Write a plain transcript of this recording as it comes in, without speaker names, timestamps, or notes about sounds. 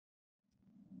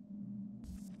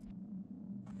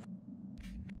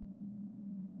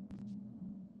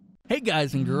Hey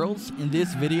guys and girls, in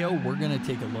this video we're going to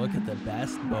take a look at the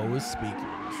best Bose speakers.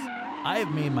 I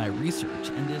have made my research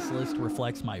and this list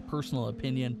reflects my personal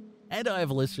opinion, and I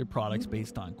have listed products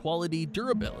based on quality,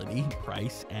 durability,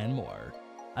 price, and more.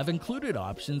 I've included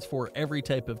options for every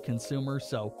type of consumer,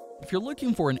 so if you're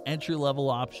looking for an entry-level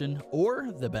option or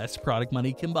the best product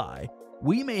money can buy,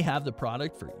 we may have the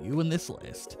product for you in this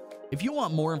list. If you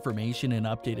want more information and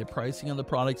updated pricing on the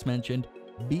products mentioned,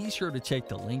 be sure to check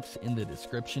the links in the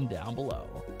description down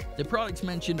below. The products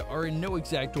mentioned are in no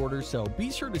exact order, so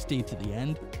be sure to stay to the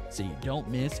end so you don't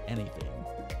miss anything.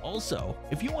 Also,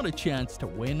 if you want a chance to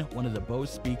win one of the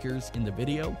Bose speakers in the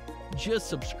video, just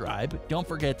subscribe, don't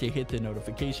forget to hit the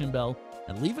notification bell,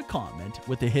 and leave a comment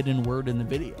with the hidden word in the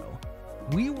video.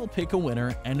 We will pick a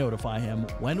winner and notify him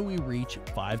when we reach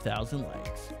 5,000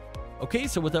 likes. Okay,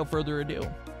 so without further ado,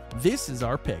 this is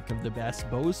our pick of the best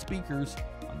Bose speakers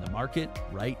on the market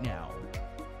right now.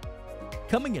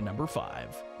 Coming in number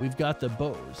 5, we've got the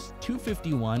Bose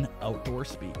 251 outdoor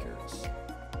speakers.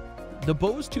 The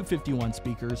Bose 251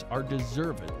 speakers are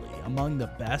deservedly among the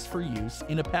best for use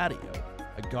in a patio,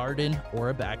 a garden, or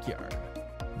a backyard.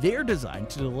 They are designed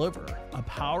to deliver a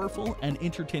powerful and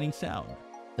entertaining sound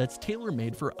that's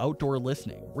tailor-made for outdoor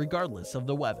listening regardless of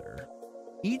the weather.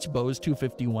 Each Bose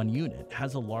 251 unit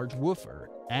has a large woofer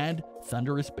and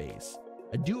thunderous bass,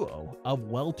 a duo of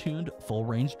well-tuned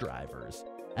full-range drivers,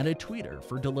 and a tweeter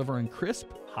for delivering crisp,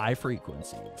 high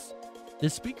frequencies. The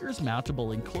speaker's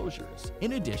mountable enclosures,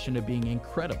 in addition to being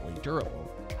incredibly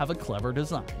durable, have a clever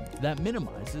design that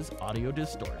minimizes audio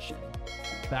distortion.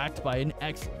 Backed by an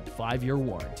excellent 5-year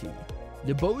warranty,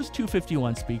 the Bose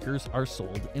 251 speakers are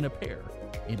sold in a pair,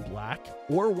 in black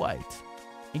or white.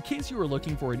 In case you are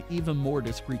looking for an even more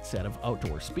discreet set of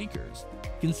outdoor speakers,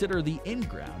 consider the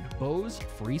in-ground Bose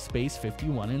Free Space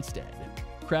 51 instead,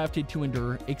 crafted to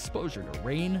endure exposure to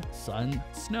rain, sun,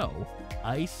 snow,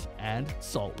 ice, and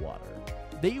salt water.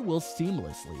 They will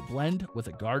seamlessly blend with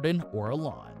a garden or a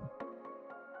lawn.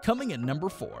 Coming at number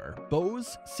 4,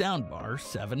 Bose Soundbar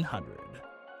 700.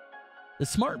 The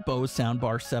smart Bose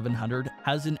Soundbar 700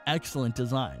 has an excellent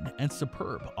design and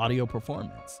superb audio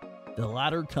performance. The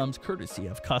latter comes courtesy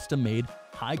of custom-made,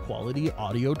 high-quality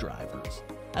audio drivers,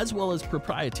 as well as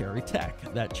proprietary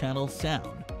tech that channels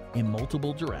sound in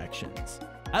multiple directions.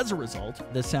 As a result,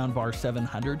 the Soundbar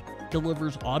 700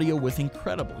 delivers audio with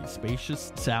incredibly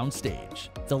spacious soundstage.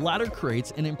 The latter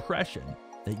creates an impression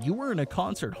that you are in a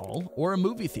concert hall or a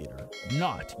movie theater,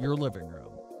 not your living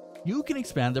room. You can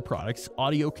expand the product's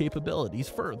audio capabilities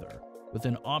further with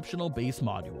an optional bass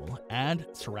module and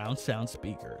surround sound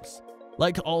speakers.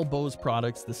 Like all Bose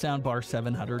products, the Soundbar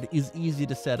 700 is easy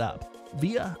to set up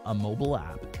via a mobile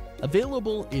app.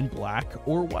 Available in black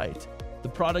or white, the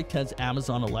product has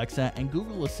Amazon Alexa and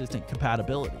Google Assistant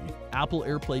compatibility, Apple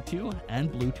AirPlay 2,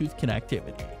 and Bluetooth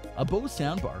connectivity. A Bose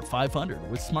Soundbar 500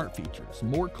 with smart features,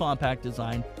 more compact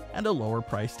design, and a lower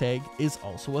price tag is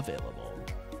also available.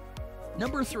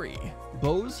 Number 3,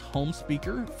 Bose Home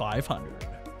Speaker 500.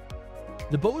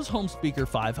 The Bose Home Speaker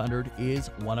 500 is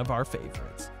one of our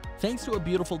favorites, thanks to a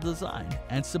beautiful design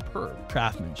and superb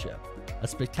craftsmanship, a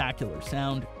spectacular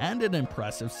sound, and an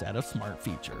impressive set of smart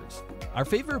features. Our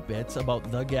favorite bits about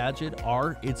the gadget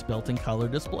are its built-in color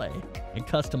display and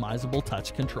customizable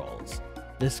touch controls.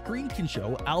 The screen can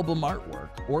show album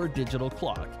artwork or a digital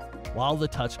clock, while the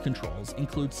touch controls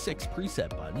include 6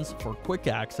 preset buttons for quick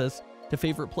access to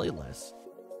favorite playlists.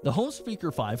 The Home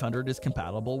Speaker 500 is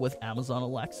compatible with Amazon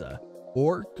Alexa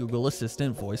or Google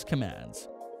Assistant voice commands,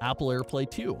 Apple AirPlay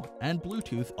 2, and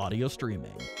Bluetooth audio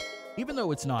streaming. Even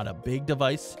though it's not a big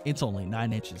device, it's only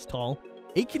 9 inches tall,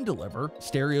 it can deliver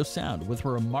stereo sound with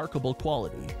remarkable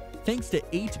quality. Thanks to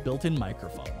 8 built-in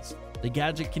microphones, the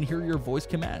gadget can hear your voice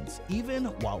commands even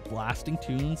while blasting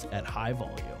tunes at high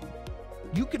volume.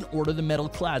 You can order the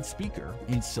metal-clad speaker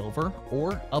in silver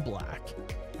or a black.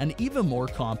 An even more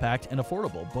compact and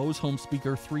affordable Bose Home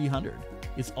Speaker 300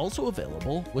 is also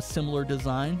available with similar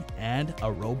design and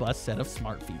a robust set of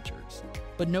smart features,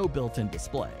 but no built-in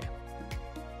display.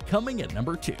 Coming at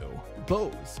number 2,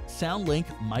 Bose SoundLink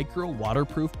Micro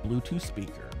Waterproof Bluetooth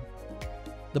Speaker.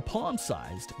 The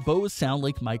palm-sized Bose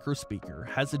SoundLink Micro Speaker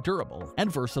has a durable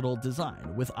and versatile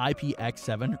design with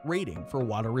IPX7 rating for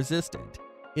water resistant.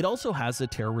 It also has a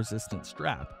tear-resistant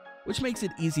strap, which makes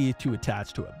it easy to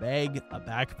attach to a bag, a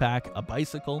backpack, a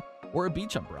bicycle, or a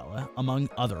beach umbrella, among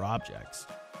other objects.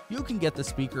 You can get the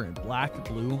speaker in black,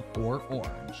 blue, or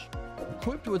orange.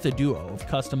 Equipped with a duo of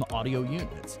custom audio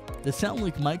units, the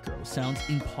SoundLink Micro sounds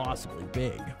impossibly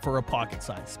big for a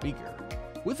pocket-sized speaker.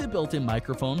 With a built-in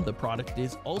microphone, the product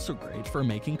is also great for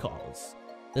making calls.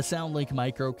 The SoundLink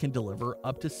Micro can deliver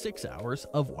up to 6 hours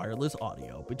of wireless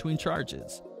audio between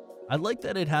charges. I like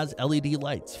that it has LED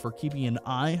lights for keeping an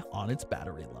eye on its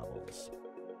battery levels.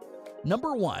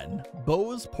 Number 1.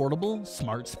 Bose Portable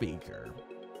Smart Speaker.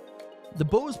 The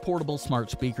Bose Portable Smart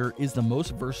Speaker is the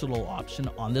most versatile option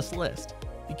on this list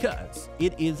because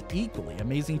it is equally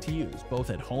amazing to use both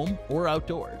at home or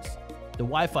outdoors. The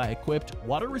Wi-Fi equipped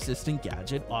water-resistant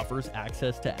gadget offers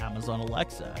access to Amazon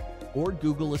Alexa or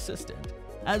Google Assistant,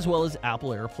 as well as Apple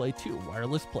AirPlay 2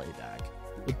 wireless playback.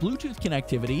 With Bluetooth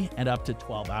connectivity and up to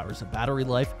 12 hours of battery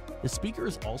life, the speaker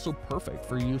is also perfect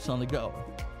for use on the go.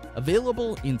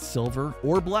 Available in silver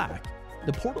or black,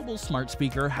 the portable smart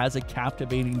speaker has a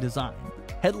captivating design,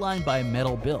 headlined by a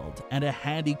metal build and a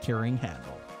handy carrying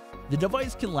handle. The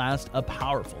device can last a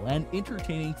powerful and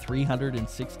entertaining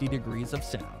 360 degrees of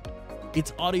sound.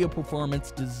 Its audio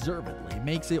performance deservedly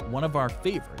makes it one of our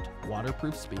favorite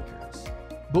waterproof speakers.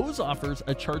 Bose offers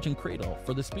a charging cradle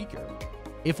for the speaker.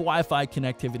 If Wi-Fi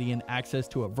connectivity and access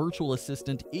to a virtual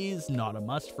assistant is not a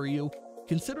must for you,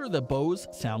 consider the Bose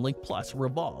SoundLink Plus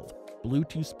Revolve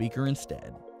Bluetooth speaker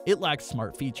instead. It lacks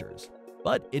smart features,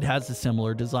 but it has a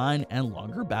similar design and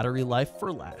longer battery life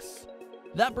for less.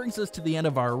 That brings us to the end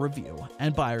of our review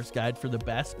and buyer's guide for the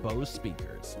best Bose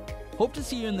speakers. Hope to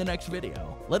see you in the next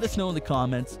video. Let us know in the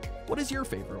comments, what is your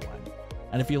favorite one?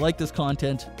 And if you like this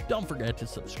content, don't forget to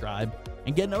subscribe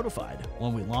and get notified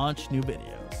when we launch new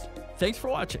videos. Thanks for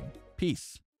watching.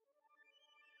 Peace.